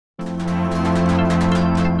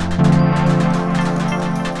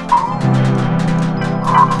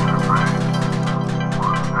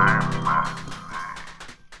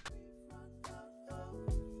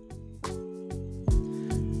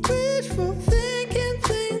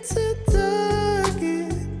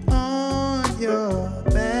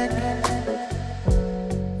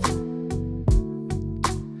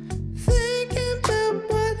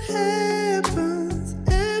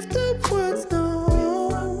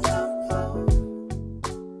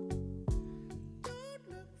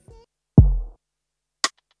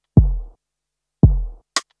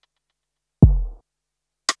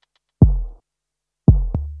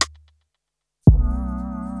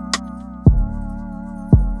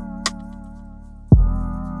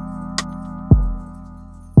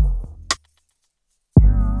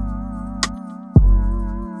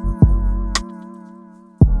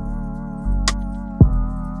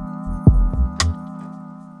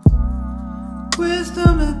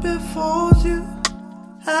wisdom it befalls you.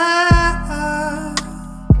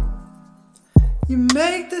 You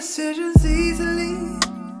make decisions easily,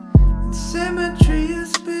 and symmetry of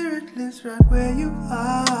spirit lives right where you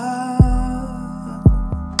are.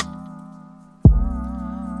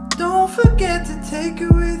 Don't forget to take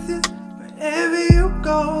it with you wherever you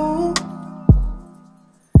go.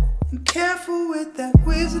 And careful with that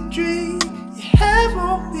wizardry you have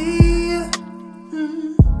on me.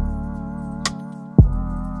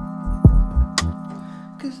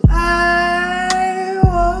 Cause I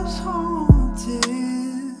was haunted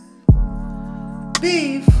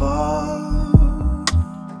before,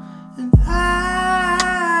 and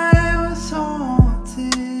I was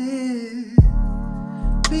haunted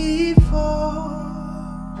before.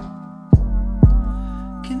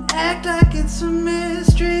 Can act like it's a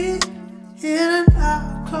mystery, in and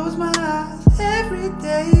out, close my eyes every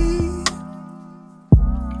day.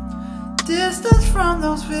 Distance from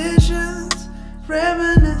those visions,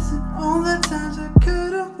 reminiscing on the times I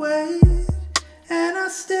couldn't wait. And I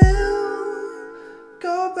still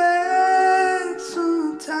go back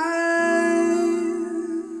sometimes.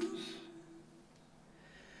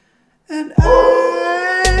 And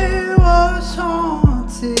I was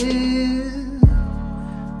haunted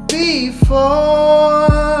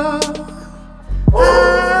before. I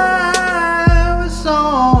was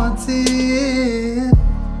haunted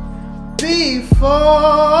before.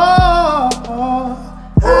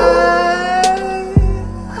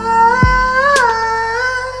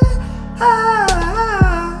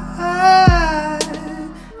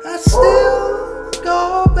 I still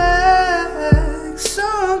go back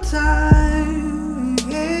sometimes.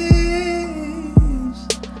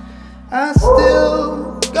 I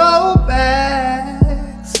still go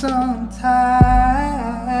back sometimes.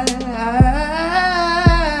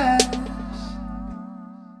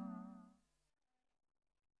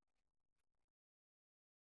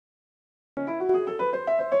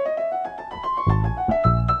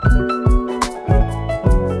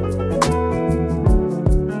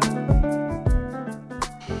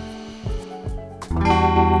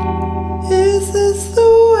 Is this the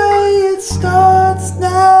way it starts now?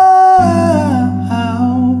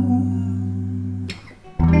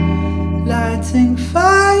 Lighting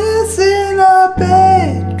fires in our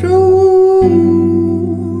bedrooms.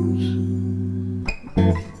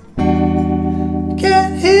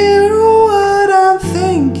 Can't hear what I'm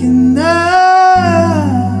thinking now,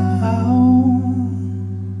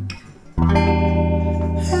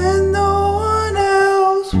 and no one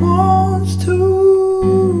else wants to.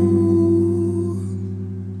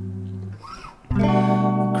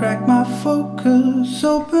 Crack my focus,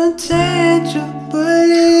 open tangibly.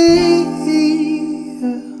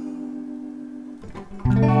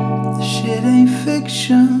 This shit ain't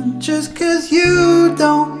fiction, just cause you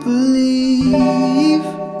don't believe.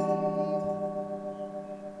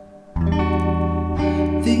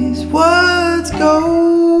 These words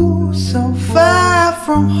go so far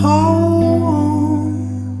from home.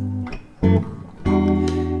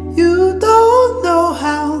 You don't know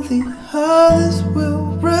how the others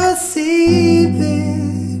will receive it.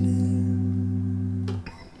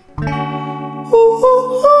 Ooh,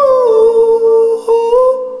 ooh,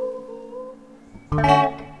 ooh.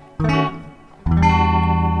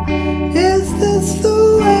 Is this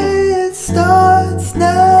the way it starts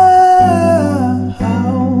now?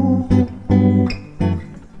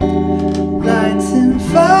 Lights and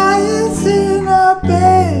fires in our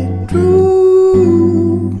bedrooms.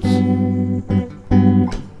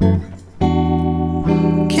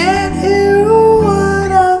 Can't hear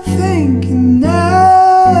what I'm thinking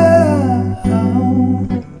now,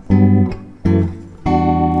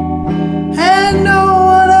 and no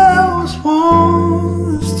one else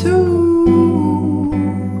wants to.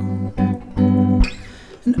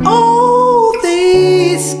 And all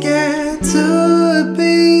these scattered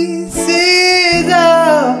pieces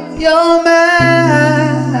of your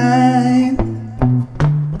mind,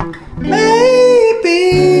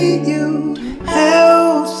 maybe you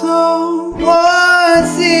help someone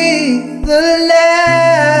see the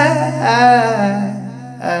light.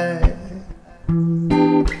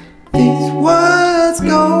 These words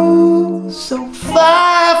go so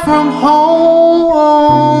far from home.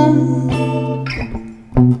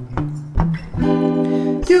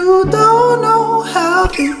 You don't know how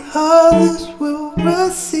the others will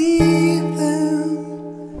receive.